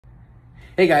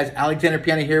Hey guys, Alexander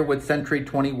Piana here with Century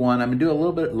 21. I'm gonna do a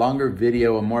little bit longer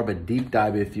video and more of a deep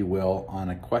dive, if you will, on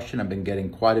a question I've been getting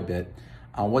quite a bit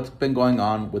on what's been going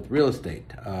on with real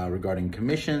estate regarding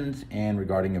commissions and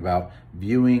regarding about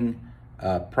viewing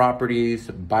properties,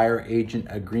 buyer agent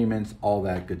agreements, all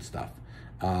that good stuff.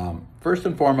 First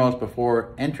and foremost,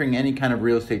 before entering any kind of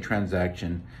real estate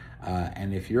transaction,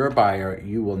 and if you're a buyer,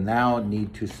 you will now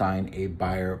need to sign a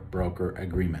buyer broker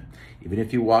agreement. Even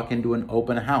if you walk into an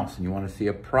open house and you want to see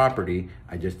a property,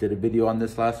 I just did a video on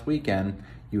this last weekend,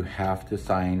 you have to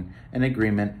sign an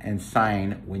agreement and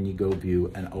sign when you go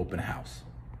view an open house.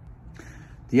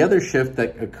 The other shift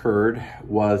that occurred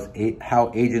was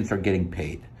how agents are getting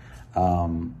paid.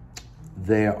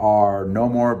 There are no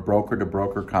more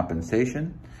broker-to-broker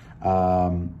compensation.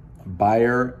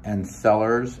 Buyer and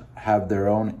sellers have their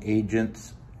own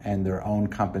agents and their own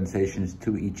compensations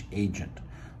to each agent.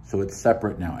 So it's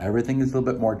separate now. Everything is a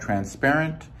little bit more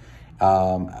transparent.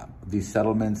 These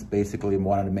settlements basically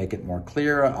wanted to make it more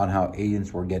clear on how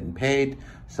agents were getting paid.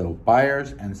 So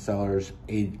buyers and sellers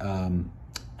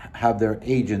have their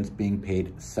agents being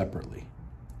paid separately.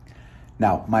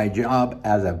 Now, my job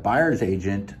as a buyer's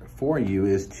agent for you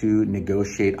is to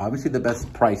negotiate, obviously, the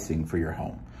best pricing for your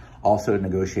home. Also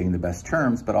negotiating the best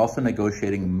terms, but also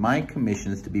negotiating my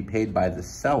commissions to be paid by the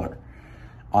seller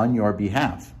on your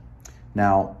behalf.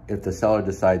 Now, if the seller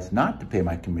decides not to pay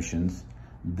my commissions,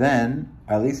 then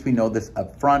at least we know this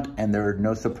up front and there are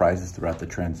no surprises throughout the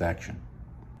transaction.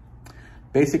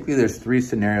 Basically, there's three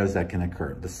scenarios that can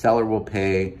occur. The seller will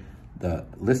pay the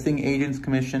listing agent's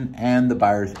commission and the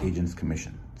buyer's agent's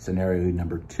commission. Scenario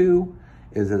number two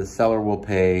is that the seller will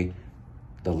pay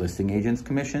the listing agent's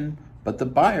commission, but the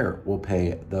buyer will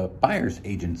pay the buyer's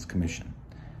agent's commission.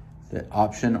 The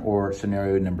option or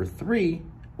scenario number three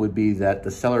would be that the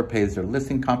seller pays their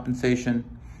listing compensation,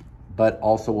 but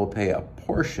also will pay a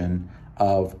portion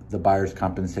of the buyer's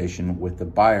compensation, with the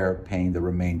buyer paying the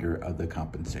remainder of the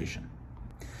compensation.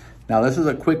 Now, this is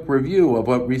a quick review of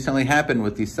what recently happened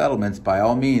with these settlements. By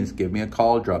all means, give me a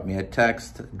call, drop me a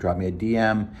text, drop me a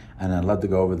DM, and I'd love to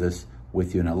go over this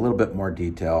with you in a little bit more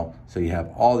detail so you have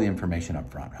all the information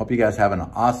up front. Hope you guys have an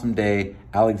awesome day.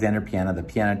 Alexander Piana, the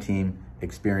Piana team,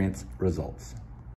 experience results.